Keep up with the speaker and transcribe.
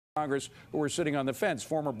Congress who are sitting on the fence.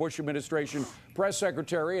 Former Bush administration press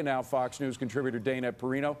secretary and now Fox News contributor Dana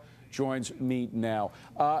Perino joins me now.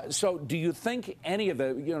 So do you think any of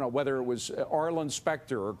the, whether it was Arlen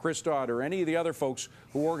Specter or Chris Dodd or any of the other folks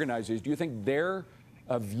who organize these, do you think their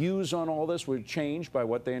views on all this would change by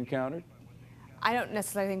what they encountered? I don't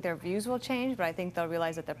necessarily think their views will change, but I think they'll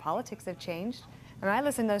realize that their politics have changed. And I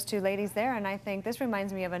listened to those two ladies there, and I think this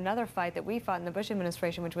reminds me of another fight that we fought in the Bush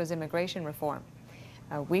administration, which was immigration reform.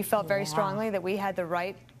 We felt very strongly that we had the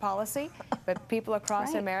right policy, but people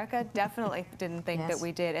across America definitely didn't think that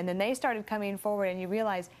we did. And then they started coming forward, and you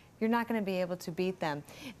realize you're not going to be able to beat them.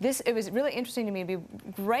 It was really interesting to me. It'd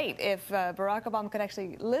be great if Barack Obama could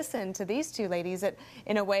actually listen to these two ladies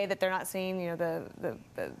in a way that they're not seeing,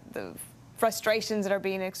 the frustrations that are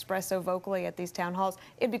being expressed so vocally at these town halls.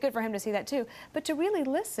 It'd be good for him to see that too, but to really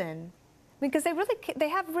listen, because they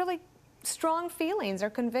have really strong feelings,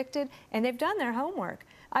 are convicted, and they've done their homework.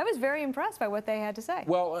 I was very impressed by what they had to say.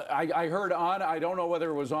 Well, I heard Anna, I don't know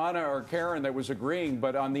whether it was Anna or Karen that was agreeing,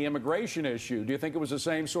 but on the immigration issue, do you think it was the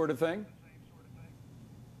same sort of thing?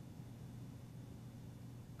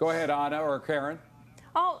 Go ahead, Anna or Karen.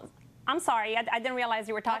 Oh, I'm sorry. I didn't realize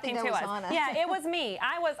you were talking to us. Anna. Yeah, it was me.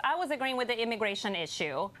 I was agreeing with the immigration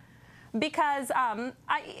issue because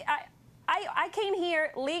I came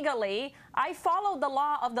here legally. I followed the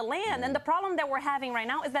law of the land, and the problem that we're having right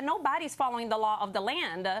now is that nobody's following the law of the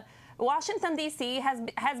land. Washington, D.C.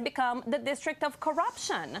 has become the district of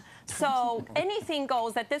corruption. So anything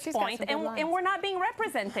goes at this point, and we're not being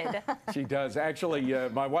represented. She does. Actually,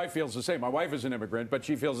 my wife feels the same. My wife is an immigrant, but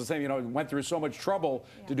she feels the same. Went through so much trouble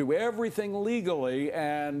to do everything legally,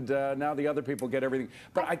 and now the other people get everything.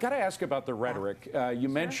 But I got to ask about the rhetoric. You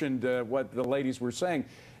mentioned what the ladies were saying.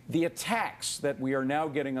 The attacks that we are now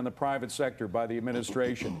getting on the private sector by the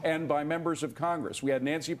administration and by members of Congress. We had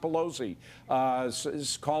Nancy Pelosi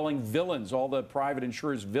calling villains, all the private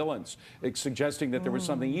insurers villains, suggesting that there was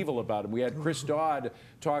something evil about them. We had Chris Dodd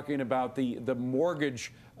talking about the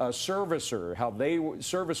mortgage servicers,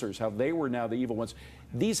 how they were now the evil ones.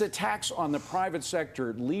 These attacks on the private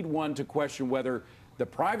sector lead one to question whether the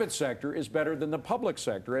private sector is better than the public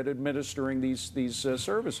sector at administering these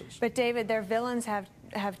services. But David, their villains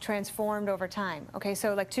have transformed over time. Okay,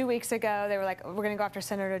 so like 2 weeks ago, they were like, we're going to go after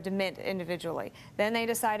Senator DeMint individually. Then they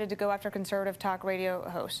decided to go after conservative talk radio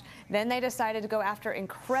hosts. Then they decided to go after,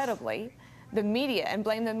 incredibly, the media and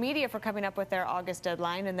blame the media for coming up with their August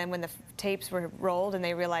deadline. And then when the tapes were rolled and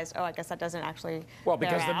they realized, oh, I guess that doesn't actually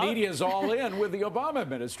because the media is all in with the Obama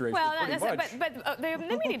administration. Well, not necessarily, but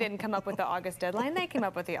the media didn't come up with the August deadline. They came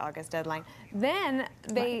up with the August deadline. Then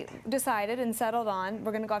they decided and settled on,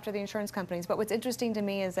 we're going to go after the insurance companies. But what's interesting to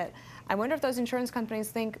me is that I wonder if those insurance companies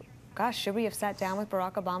think, gosh, should we have sat down with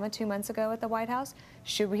Barack Obama 2 months ago at the White House?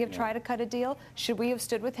 Should we have tried to cut a deal? Should we have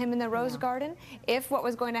stood with him in the Rose Garden? If what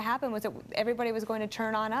was going to happen was that everybody was going to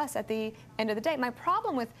turn on us at the end of the day. My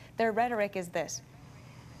problem with their rhetoric is this.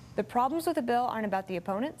 The problems with the bill aren't about the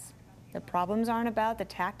opponents. The problems aren't about the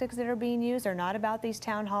tactics that are being used. They're not about these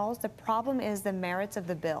town halls. The problem is the merits of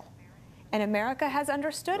the bill. And America has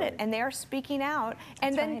understood it, and they're speaking out,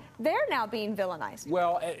 and then they're now being villainized.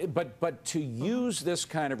 Well, but to use this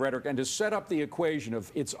kind of rhetoric and to set up the equation of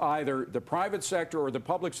it's either the private sector or the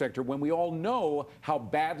public sector when we all know how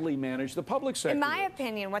badly managed the public sector is. In my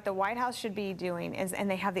opinion, what the White House should be doing is, and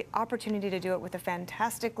they have the opportunity to do it with a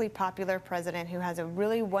fantastically popular president who has a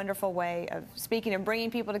really wonderful way of speaking and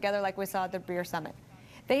bringing people together like we saw at the Beer Summit.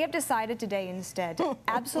 They have decided today instead to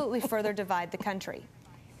absolutely further divide the country,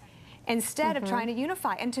 instead of trying to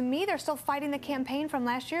unify. And to me, they're still fighting the campaign from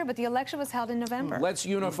last year, but the election was held in November. Let's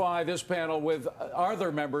unify this panel with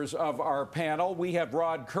other members of our panel. We have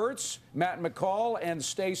Rod Kurtz, Matt McCall, and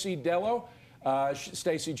Stacey Dello.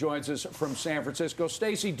 Stacey joins us from San Francisco.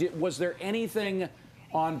 Stacey, was there anything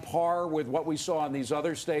on par with what we saw in these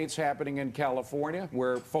other states happening in California,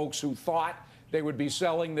 where folks who thought they would be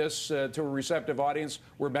selling this to a receptive audience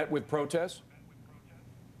were met with protests?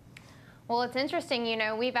 Well, it's interesting,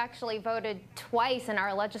 we've actually voted twice in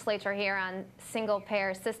our legislature here on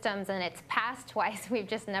single-payer systems, and it's passed twice. We've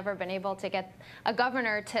just never been able to get a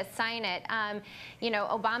governor to sign it.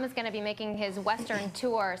 Obama's going to be making his Western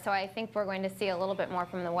tour, so I think we're going to see a little bit more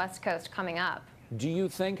from the West Coast coming up. Do you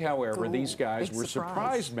think, however, these guys were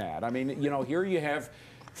surprised, Matt? I mean, here you have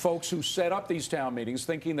folks who set up these town meetings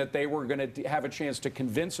thinking that they were going to have a chance to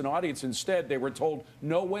convince an audience. Instead, they were told,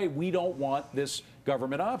 no way, we don't want this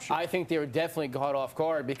government option. I think they were definitely caught off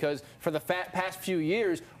guard because for the past few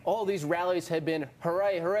years, all these rallies had been,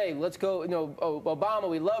 hooray, hooray, let's go, Obama,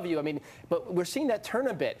 we love you. I mean, but we're seeing that turn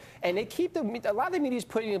a bit. And they keep a lot of the media is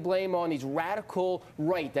putting the blame on these radical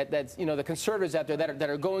right, that's the conservatives out there that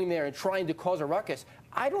are going there and trying to cause a ruckus.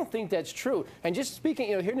 I don't think that's true. And just speaking,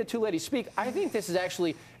 hearing the two ladies speak, I think this is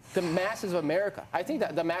actually the masses of America. I think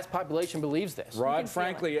that the mass population believes this. Rod,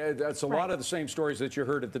 frankly, that's a lot of the same stories that you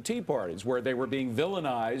heard at the Tea Parties, where they were being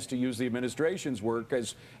villainized, to use the administration's work,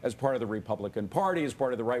 as part of the Republican Party, as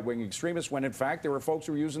part of the right-wing extremists, when in fact there were folks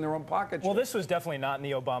who were using their own pocketbook. Well, this was definitely not in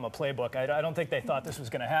the Obama playbook. I don't think they thought this was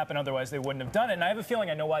going to happen, otherwise they wouldn't have done it. And I have a feeling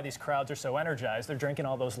I know why these crowds are so energized. They're drinking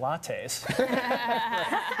all those lattes. But,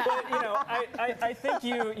 I think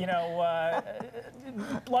a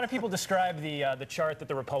lot of people describe the chart that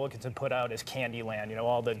the Republicans had put out as Candyland,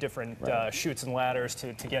 all the different chutes and ladders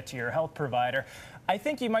to get to your health provider. I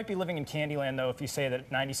think you might be living in Candyland, though, if you say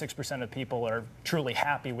that 96% of people are truly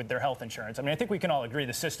happy with their health insurance. I mean, I think we can all agree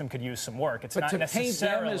the system could use some work. It's not necessarily... But to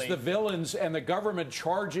paint them as the villains and the government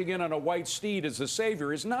charging in on a white steed as the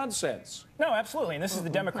savior is nonsense. No, absolutely. And this is the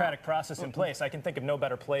democratic process in place. I can think of no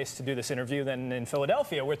better place to do this interview than in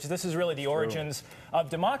Philadelphia, which this is really the origins of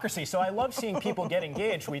democracy. So I love seeing people get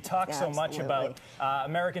engaged. We talk so much about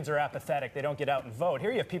Americans are apathetic. They don't get out and vote.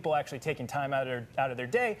 Here you have people actually taking time out of their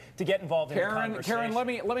day to get involved in the conversation. Karen, let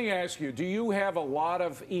me ask you, do you have a lot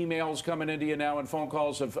of emails coming into you now and phone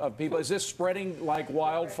calls of people? Is this spreading like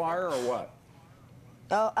wildfire or what?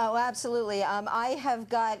 Oh, absolutely. I have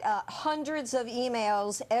got hundreds of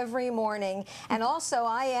emails every morning. And also,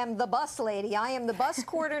 I am the bus lady. I am the bus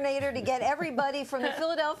coordinator to get everybody from the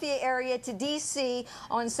Philadelphia area to D.C.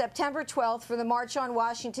 on September 12th for the March on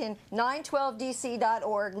Washington,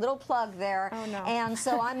 912dc.org. Little plug there. Oh, no. And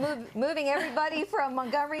so I'm moving everybody from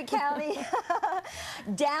Montgomery County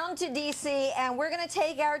down to D.C. And we're going to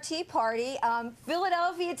take our Tea Party,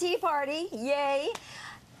 Philadelphia Tea Party, yay,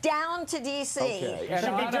 down to D.C. Okay. You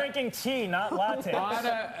should be drinking tea, not latte.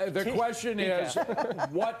 Anna, the question is,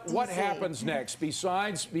 what happens next?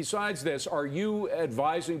 Besides this, are you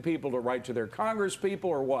advising people to write to their congresspeople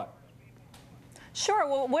or what? Sure.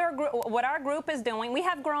 Well, what our group is doing, we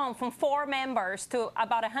have grown from 4 members to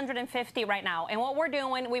about 150 right now. And what we're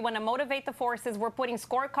doing, we want to motivate the forces. We're putting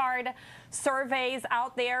scorecard surveys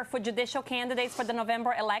out there for judicial candidates for the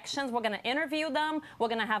November elections. We're going to interview them. We're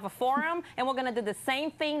going to have a forum. And we're going to do the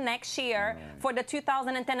same thing next year for the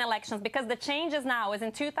 2010 elections. Because the changes now is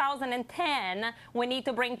in 2010, we need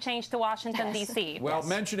to bring change to Washington, D.C. Well,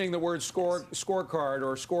 mentioning the word scorecard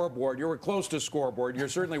or scoreboard, you were close to scoreboard. You're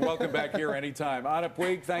certainly welcome back here anytime. Anna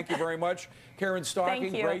Puig, thank you very much. Karen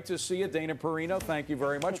Stocking, great to see you. Dana Perino, thank you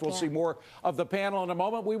very much. We'll see more of the panel in a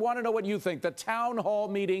moment. We want to know what you think. The town hall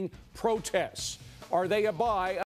meeting protests, are they a buy?